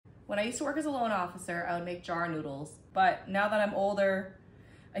When I used to work as a loan officer, I would make jar noodles. But now that I'm older,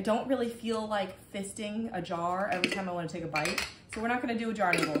 I don't really feel like fisting a jar every time I want to take a bite. So we're not gonna do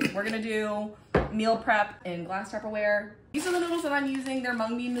jar noodles. We're gonna do meal prep in glass Tupperware. These are the noodles that I'm using. They're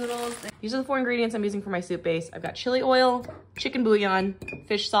mung bean noodles. These are the 4 ingredients I'm using for my soup base. I've got chili oil, chicken bouillon,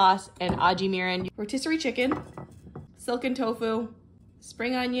 fish sauce, and aji-mirin. Rotisserie chicken, silken tofu,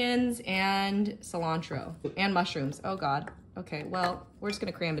 spring onions, and cilantro, and mushrooms. Oh God. Okay, well, we're just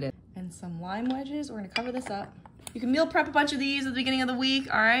gonna cram it in. And some lime wedges. We're gonna cover this up. You can meal prep a bunch of these at the beginning of the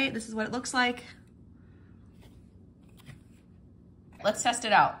week, all right? This is what it looks like. Let's test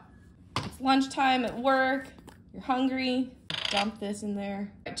it out. It's lunchtime at work. You're hungry. Dump this in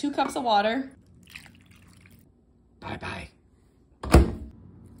there. 2 cups of water. Bye-bye.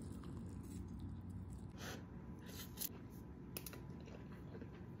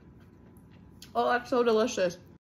 Oh, that's so delicious.